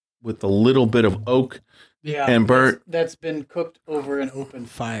finish with a little bit of oak and burnt. That's been cooked over an open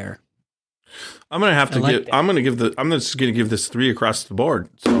fire. I'm just gonna give this 3 across the board.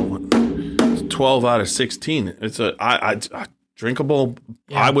 So it's 12 out of 16. It's a drinkable.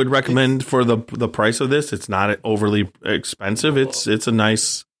 Yeah, I would recommend for the price of this. It's not overly expensive. It's a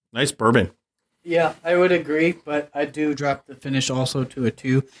nice bourbon. Yeah, I would agree, but I do drop the finish also to a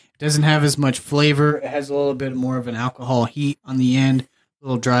 2. It doesn't have as much flavor. It has a little bit more of an alcohol heat on the end, a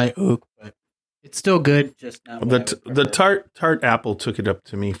little dry oak, but It's still good, just not what I would The prefer. tart apple took it up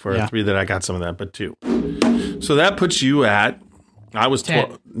to me for Yeah. a 3 that I got some of that, but 2. So that puts you at, I was 10.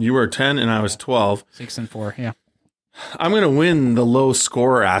 12. You were 10 and I was 12. 6 and 4. Yeah. I'm going to win the low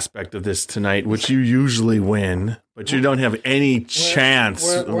scorer aspect of this tonight, which you usually win, but you don't have any chance.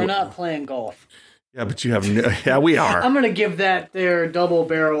 We're not playing golf. Yeah, but you have no, yeah, we are. I'm gonna give that there double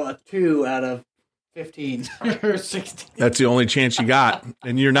barrel a 2 out of 15 or 16. That's the only chance you got,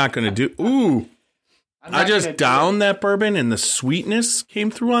 and you're not going to do. Ooh, I'm I not just gonna do downed that bourbon, and the sweetness came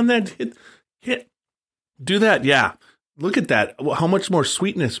through on that. Hit. Do that, yeah. Look at that. How much more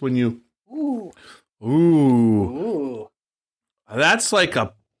sweetness when you. it. Ooh. Ooh, that's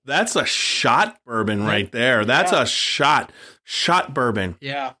a shot bourbon right there. That's a shot bourbon.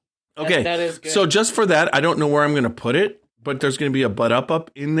 Yeah. Okay, that is good. So just for that, I don't know where I'm going to put it. But there's going to be a butt up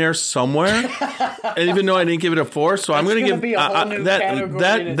in there somewhere, and even though I didn't give it a 4, so I'm going to give be a whole new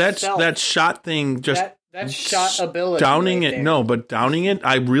category in itself. that shot thing just that's shot ability. downing right it. there. No, but downing it,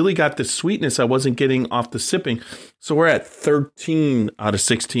 I really got the sweetness I wasn't getting off the sipping. So we're at 13 out of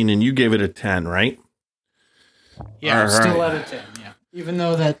 16, and you gave it a 10, right? Yeah, All still right. out of 10. Yeah, even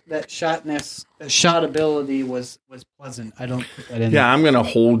though that shot ability was pleasant, I don't put that in. Yeah, I'm going to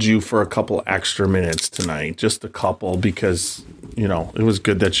hold you for a couple extra minutes tonight, just a couple, because, it was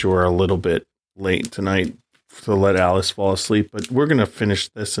good that you were a little bit late tonight to let Alice fall asleep. But we're going to finish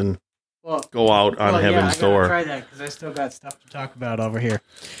this and go out on Heaven's Door. I gotta try that because I still got stuff to talk about over here.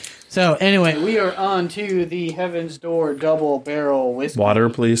 So anyway, we are on to the Heaven's Door double barrel whiskey. Water,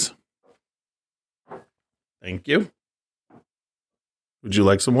 please. Thank you. Would you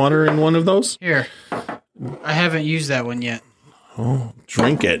like some water in one of those? Here, I haven't used that one yet. Oh,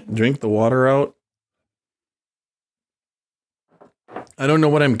 drink it. Drink the water out. I don't know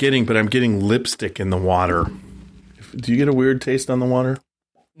what I'm getting, but I'm getting lipstick in the water. Do you get a weird taste on the water?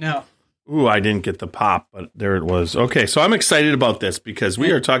 No. Ooh, I didn't get the pop, but there it was. Okay, so I'm excited about this because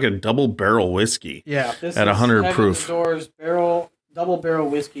we are talking double barrel whiskey. Yeah, this at is 100 Heaven's proof. Door's double barrel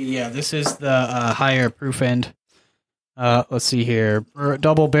whiskey. Yeah, this is the higher proof end. Let's see here.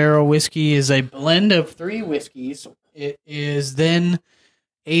 Double barrel whiskey is a blend of 3 whiskeys. It is then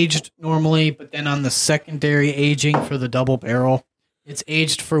aged normally, but then on the secondary aging for the double barrel, it's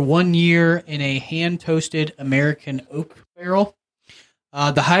aged for 1 year in a hand-toasted American oak barrel.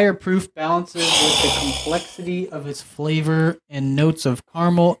 The higher proof balances with the complexity of its flavor and notes of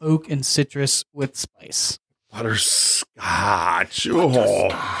caramel, oak, and citrus with spice. Butterscotch.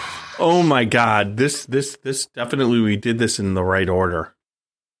 Oh my God. This definitely, we did this in the right order.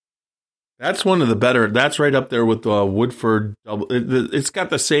 That's one of the better. That's right up there with the Woodford double. It's got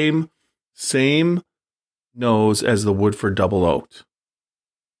the same nose as the Woodford double oaked.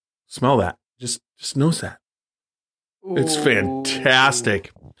 Smell that. Just nose that. It's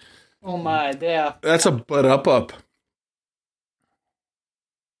fantastic. Oh my, yeah. That's a butt up.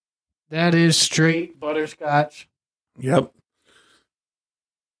 That is straight butterscotch. Yep.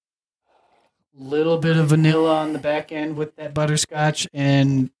 Little bit of vanilla on the back end with that butterscotch,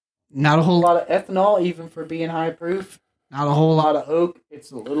 and not a whole lot of ethanol, even for being high proof. Not a whole lot of oak.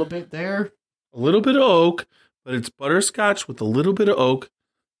 It's a little bit there. A little bit of oak, but it's butterscotch with a little bit of oak.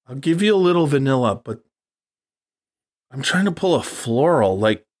 I'll give you a little vanilla, but I'm trying to pull a floral,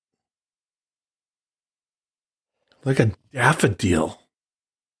 like a daffodil.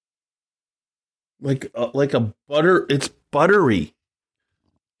 Like a butter. It's buttery.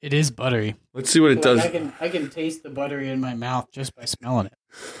 It is buttery. Let's see what it does. I can taste the buttery in my mouth just by smelling it.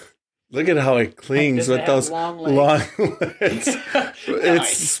 Look at how it clings Does it with have those long long legs? legs.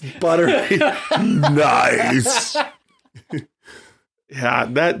 It's buttery. Nice. Yeah,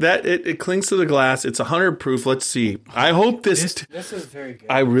 it clings to the glass. It's 100 proof. Let's see. I hope This is very good.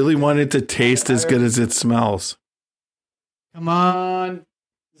 I really want it to taste as good as it smells. Come on,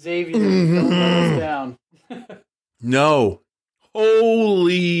 Xavier. Don't let us down. No.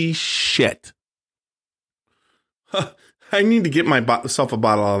 Holy shit. I need to get myself a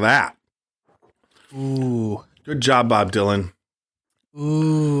bottle of that. Ooh. Good job, Bob Dylan.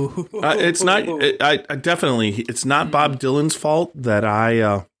 Ooh. It's not. I definitely. It's not Bob Dylan's fault that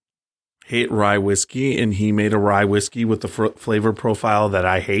I hate rye whiskey, and he made a rye whiskey with the flavor profile that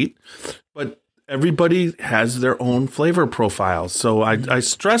I hate. But everybody has their own flavor profile, so I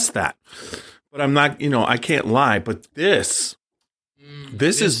stress that. But I'm not. I can't lie. But this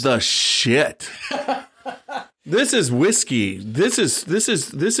is the shit. This is whiskey. This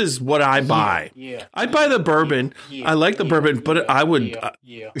is what I buy. Yeah. I buy the bourbon. I like the bourbon, but I would.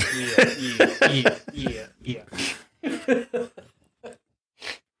 Yeah.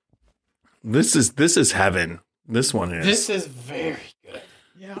 This is heaven. This one is. This is very good.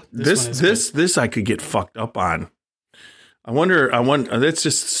 Yeah. This I could get fucked up on. I wonder. That's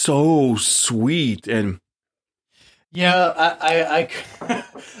just so sweet and. Yeah, I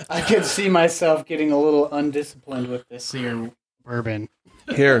could see myself getting a little undisciplined with this here bourbon.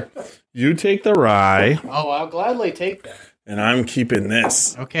 Here, you take the rye. Oh, I'll gladly take that. And I'm keeping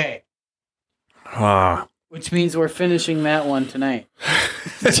this. Okay. Ah. Which means we're finishing that one tonight.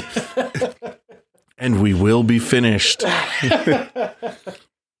 And we will be finished.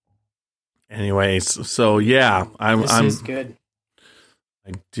 Anyways, so yeah, This is good.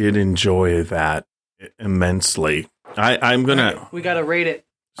 I did enjoy that immensely. I'm gonna. Right, we gotta rate it.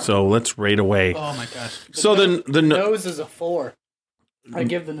 So let's rate away. Oh my gosh! So then the nose is a 4. I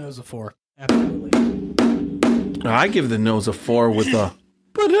give the nose a 4. Absolutely. I give the nose a 4 with a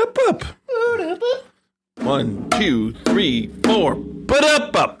ba-da-bup. 1, 2, 3, 4.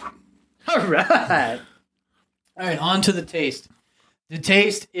 Ba-da-bup. All right. All right. On to the taste. The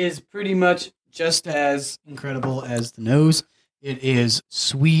taste is pretty much just as incredible as the nose. It is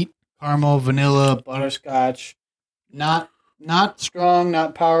sweet, caramel, vanilla, butterscotch. Not strong,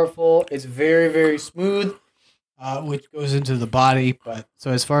 not powerful. It's very, very smooth, which goes into the body. But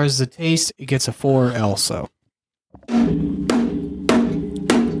so as far as the taste, it gets a 4 also. I'm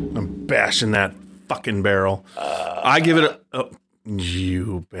bashing that fucking barrel. I give it a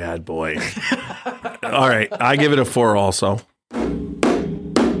you bad boy. All right, I give it a 4 also.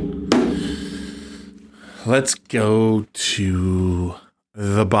 Let's go to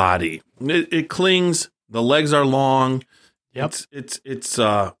the body. It clings. The legs are long. Yep. It's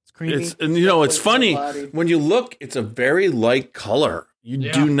creamy. and it's funny when you look. It's a very light color. You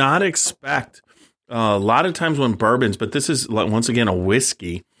do not expect a lot of times when bourbons, but this is once again a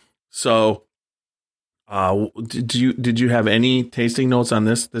whiskey. So, did you have any tasting notes on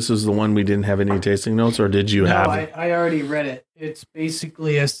this? This is the one we didn't have any tasting notes, or did you have? I already read it. It's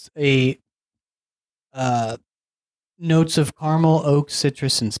basically a notes of caramel, oak,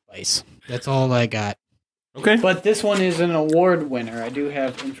 citrus, and spice. That's all I got. Okay. But this one is an award winner. I do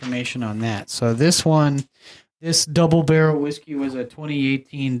have information on that. So this double barrel whiskey was a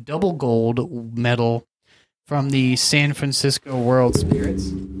 2018 double gold medal from the San Francisco World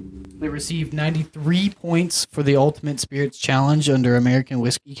Spirits. It received 93 points for the Ultimate Spirits Challenge under American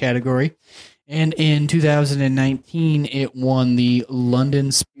Whiskey category. And in 2019, it won the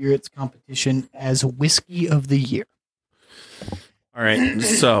London Spirits Competition as Whiskey of the Year. All right.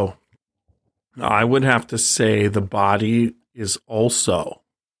 So I would have to say the body is also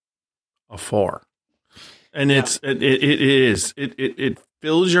a 4. And it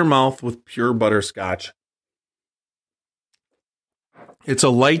fills your mouth with pure butterscotch. It's a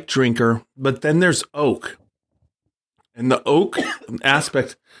light drinker, but then there's oak. And the oak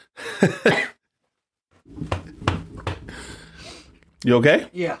aspect. You okay?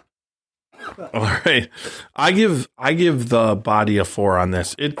 Yeah. All right. I give the body a 4 on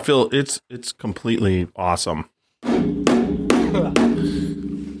this. It's completely awesome. The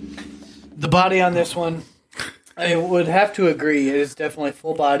body on this one, I would have to agree. It is definitely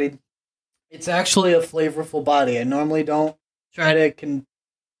full-bodied. It's actually a flavorful body. I normally don't try to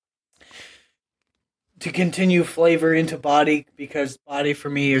continue flavor into body because body for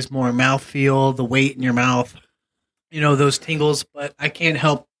me is more mouthfeel, the weight in your mouth, those tingles. But I can't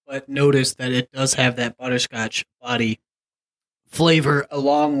help but notice that it does have that butterscotch body flavor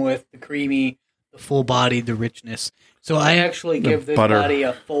along with the creamy, the full body, the richness. So I actually give this body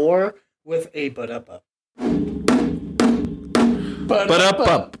a 4 with a butt-up.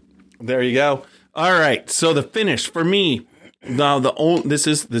 Butt-up. There you go. All right. So the finish for me. Now this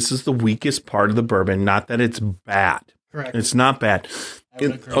is the weakest part of the bourbon. Not that it's bad. Correct. It's not bad.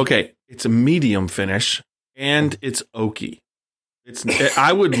 Okay. It's a medium finish and it's oaky.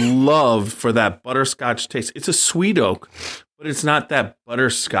 I would love for that butterscotch taste. It's a sweet oak, but it's not that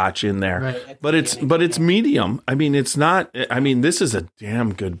butterscotch in there. Right. But it's medium. I mean, it's not. I mean, this is a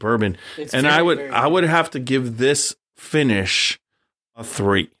damn good bourbon, and I would have to give this finish a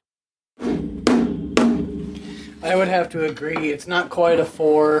 3. I would have to agree. It's not quite a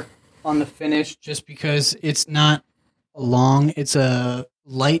 4 on the finish, just because it's not long. It's a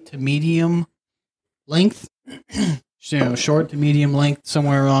light to medium length. Short to medium length,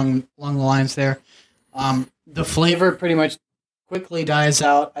 somewhere along the lines there. The flavor pretty much quickly dies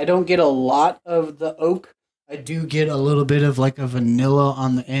out. I don't get a lot of the oak. I do get a little bit of like a vanilla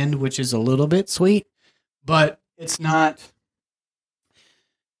on the end, which is a little bit sweet, but it's not.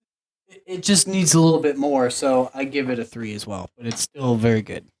 It just needs a little bit more, so I give it a 3 as well, but it's still very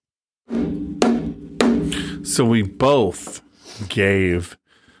good. So we both gave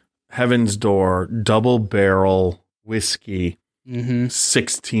Heaven's Door double barrel whiskey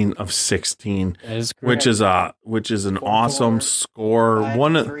 16 of 16, That is which is an awesome score.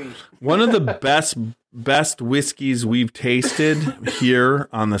 One of the best whiskeys we've tasted here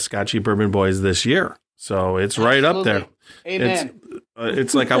on the Scotchy Bourbon Boys this year. So it's right up there. Amen.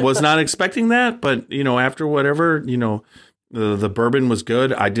 It's like I was not expecting that, but after whatever, the bourbon was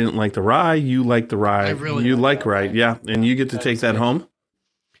good. I didn't like the rye. You like the rye. You like rye, yeah, and you get to take that home.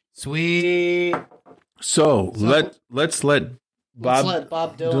 Sweet. So let's let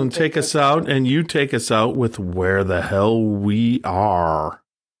Bob Dylan take us out, and you take us out with Where the Hell We Are.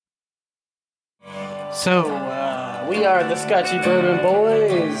 So, we are the Scotchy Bourbon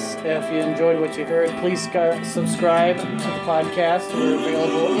Boys. If you enjoyed what you heard, please subscribe to the podcast. We're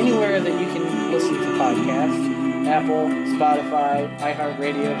available anywhere that you can listen to podcasts. Apple, Spotify,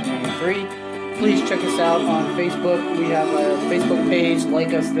 iHeartRadio, to name 3. Please check us out on Facebook. We have a Facebook page.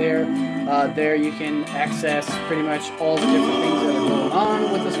 Like us there. There you can access pretty much all the different things that are going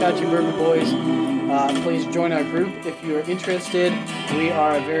on with the Scotchy Bourbon Boys. Please join our group if you are interested. We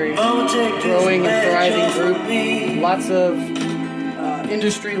are a very growing and thriving group. Lots of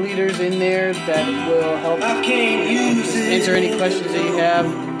industry leaders in there that will help just answer any questions that you have,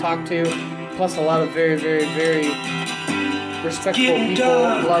 talk to. Plus a lot of very, very, very respectful people,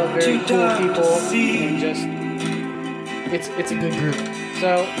 a lot of very cool people, and just it's a good group.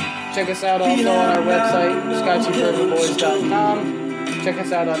 So check us out also on our website, scotchybourbonboys.com. Check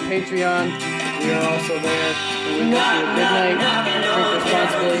us out on Patreon. We are also there. We wish you a good night. Drink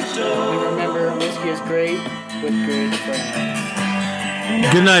responsibly. And remember, whiskey is great with good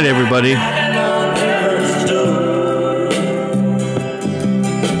friends. Good night, everybody.